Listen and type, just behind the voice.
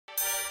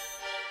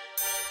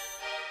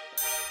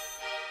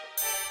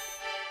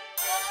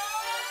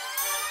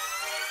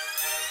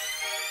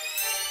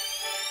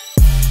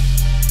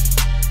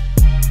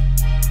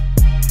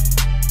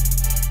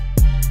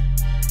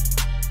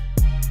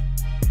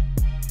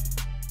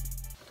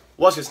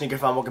What's good, sneaker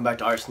fam? Welcome back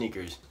to our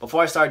sneakers.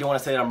 Before I start, I do want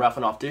to say that I'm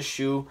raffling off this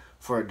shoe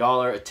for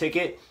 $1 a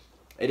ticket.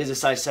 It is a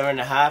size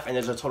 7.5 and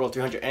there's a total of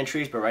 300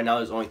 entries, but right now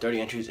there's only 30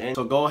 entries in.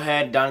 So go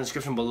ahead down in the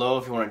description below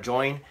if you want to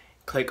join.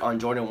 Click on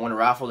Jordan 1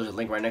 raffle. There's a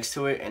link right next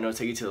to it and it'll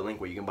take you to the link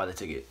where you can buy the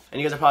ticket.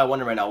 And you guys are probably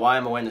wondering right now, why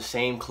am I wearing the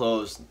same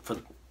clothes for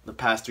the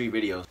past 3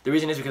 videos? The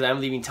reason is because I'm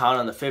leaving town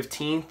on the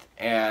 15th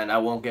and I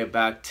won't get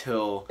back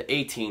till the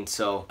 18th,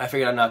 so I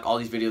figured I'd knock all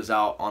these videos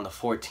out on the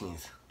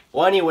 14th.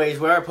 Well, anyways,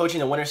 we're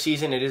approaching the winter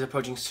season. It is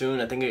approaching soon.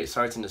 I think it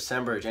starts in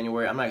December or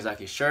January. I'm not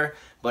exactly sure,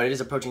 but it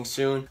is approaching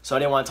soon. So I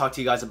didn't want to talk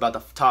to you guys about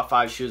the top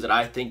 5 shoes that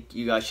I think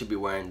you guys should be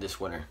wearing this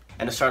winter.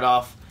 And to start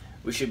off,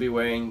 we should be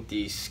wearing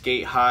the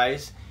skate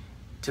highs.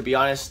 To be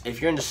honest,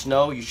 if you're in the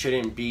snow, you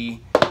shouldn't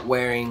be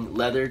wearing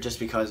leather, just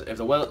because if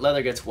the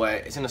leather gets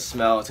wet, it's going to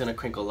smell, it's going to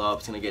crinkle up,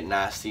 it's going to get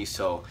nasty.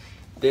 So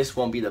this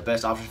won't be the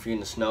best option for you in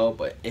the snow.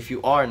 But if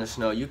you are in the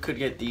snow, you could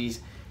get these.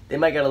 They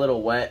might get a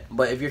little wet,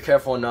 but if you're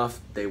careful enough,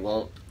 they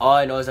won't. All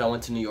I know is that I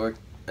went to New York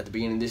at the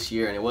beginning of this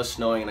year and it was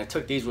snowing, and I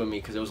took these with me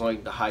because it was only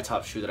the high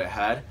top shoe that I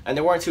had. And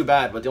they weren't too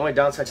bad, but the only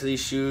downside to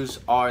these shoes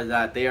are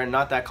that they are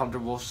not that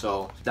comfortable,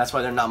 so that's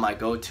why they're not my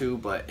go-to.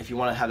 But if you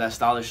want to have that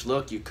stylish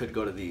look, you could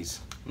go to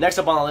these. Next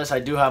up on the list, I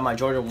do have my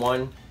Jordan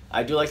 1.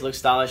 I do like to look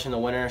stylish in the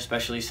winter,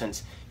 especially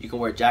since you can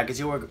wear jackets.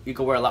 You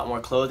can wear a lot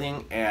more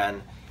clothing,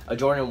 and a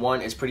Jordan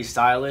 1 is pretty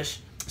stylish,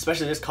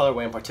 especially this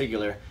colorway in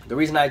particular. The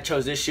reason I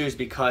chose this shoe is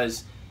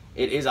because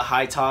it is a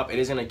high top. It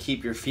is going to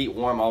keep your feet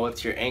warm all the way up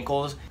to your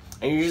ankles.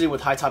 And usually with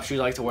high top shoes,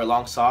 I like to wear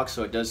long socks,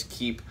 so it does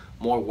keep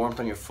more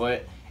warmth on your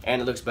foot.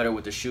 And it looks better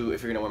with the shoe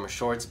if you're going to wear my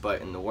shorts.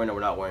 But in the winter, we're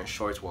not wearing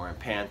shorts, we're wearing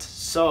pants.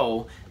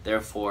 So,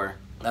 therefore,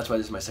 that's why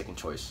this is my second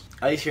choice.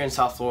 At least here in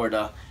South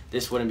Florida,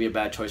 this wouldn't be a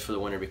bad choice for the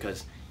winter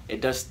because it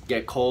does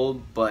get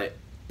cold, but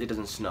it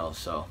doesn't snow.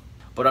 So,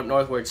 but up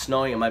north where it's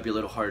snowing, it might be a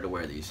little harder to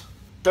wear these.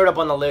 Third up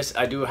on the list,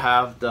 I do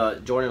have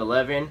the Jordan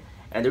 11.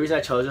 And the reason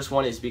I chose this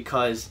one is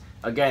because,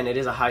 again, it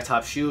is a high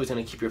top shoe. It's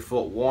going to keep your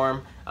foot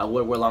warm. I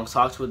would wear long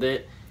socks with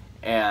it,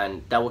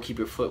 and that will keep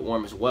your foot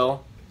warm as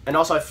well. And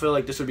also, I feel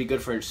like this would be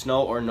good for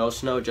snow or no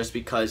snow, just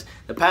because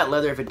the patent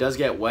leather, if it does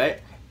get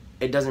wet,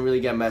 it doesn't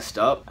really get messed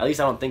up. At least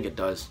I don't think it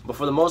does. But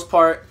for the most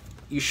part,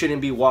 you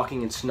shouldn't be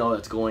walking in snow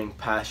that's going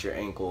past your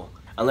ankle,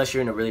 unless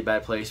you're in a really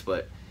bad place.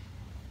 But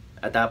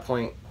at that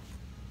point,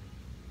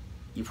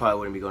 you probably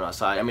wouldn't be going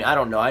outside. I mean, I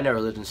don't know. I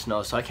never lived in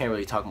snow, so I can't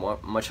really talk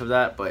much of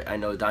that. But I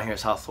know down here in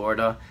South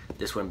Florida,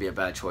 this wouldn't be a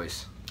bad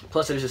choice.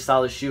 Plus, it is a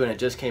stylish shoe, and it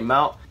just came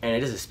out, and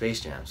it is a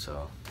Space Jam.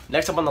 So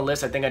next up on the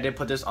list, I think I did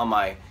put this on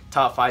my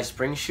top 5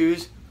 spring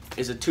shoes,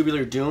 is a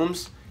Tubular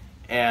Dooms.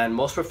 And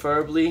most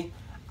preferably,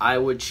 I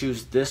would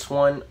choose this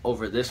one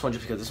over this one,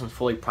 just because this one's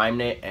fully prime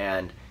knit.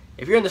 And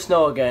if you're in the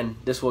snow, again,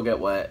 this will get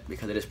wet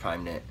because it is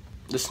prime knit.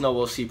 The snow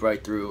will seep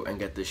right through and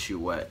get this shoe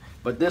wet.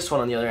 But this one,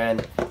 on the other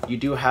end, you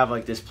do have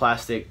like this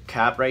plastic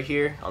cap right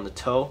here on the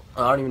toe.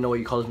 I don't even know what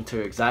you call this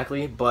material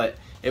exactly, but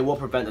it will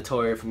prevent the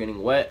toe area from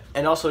getting wet.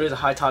 And also, it is a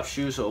high top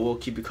shoe, so it will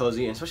keep you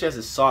cozy, and especially as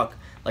a sock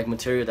like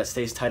material that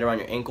stays tight around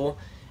your ankle,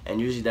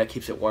 and usually that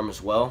keeps it warm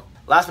as well.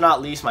 Last but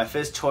not least, my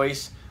 5th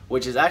choice,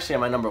 which is actually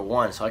my number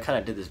 1, so I kind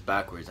of did this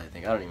backwards, I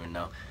think. I don't even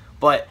know.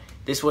 But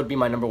this would be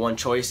my number 1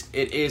 choice.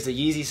 It is the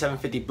Yeezy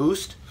 750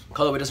 Boost.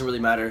 Colorway doesn't really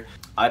matter.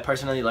 I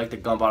personally like the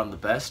gum bottom the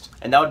best,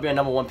 and that would be a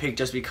number 1 pick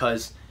just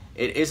because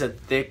it is a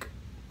thick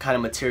kind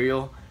of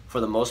material for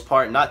the most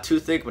part. Not too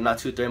thick, but not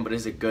too thin, but it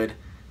is a good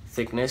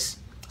thickness.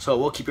 So it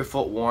will keep your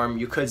foot warm.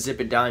 You could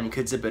zip it down, you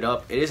could zip it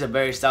up. It is a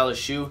very stylish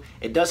shoe.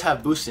 It does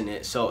have boost in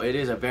it, so it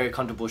is a very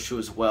comfortable shoe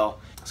as well.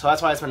 So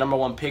that's why it's my number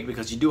 1 pick,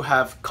 because you do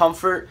have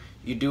comfort,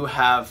 you do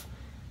have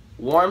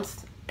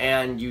warmth,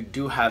 and you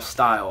do have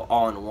style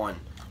all in one.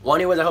 Well,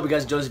 anyways, I hope you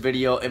guys enjoyed this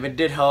video. If it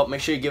did help,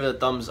 make sure you give it a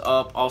thumbs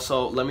up.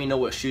 Also, let me know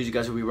what shoes you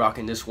guys will be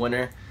rocking this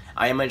winter.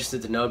 I am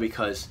interested to know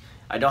because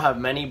I don't have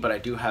many, but I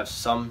do have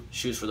some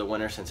shoes for the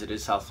winter since it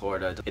is South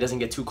Florida. It doesn't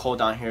get too cold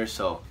down here,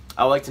 so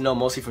I would like to know,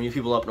 mostly from you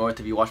people up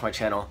north, if you watch my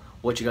channel,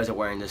 what you guys are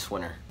wearing this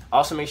winter.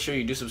 Also, make sure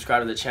you do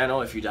subscribe to the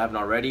channel if you haven't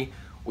already.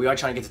 We are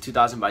trying to get to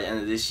 2,000 by the end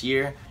of this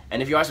year.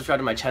 And if you are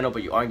subscribed to my channel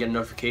but you aren't getting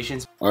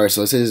notifications. Alright,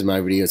 so let's say this is my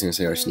video. It's going to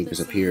say our sneakers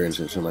up here, and it's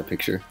going to show my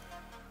picture.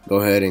 Go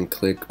ahead and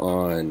click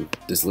on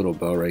this little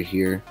bell right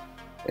here,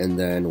 and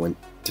then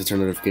to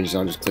turn notifications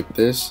on, just click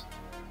this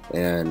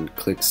and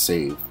click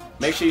save.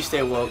 Make sure you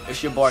stay woke.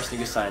 It's your bar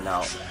sneaker signing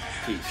out.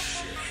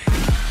 Peace.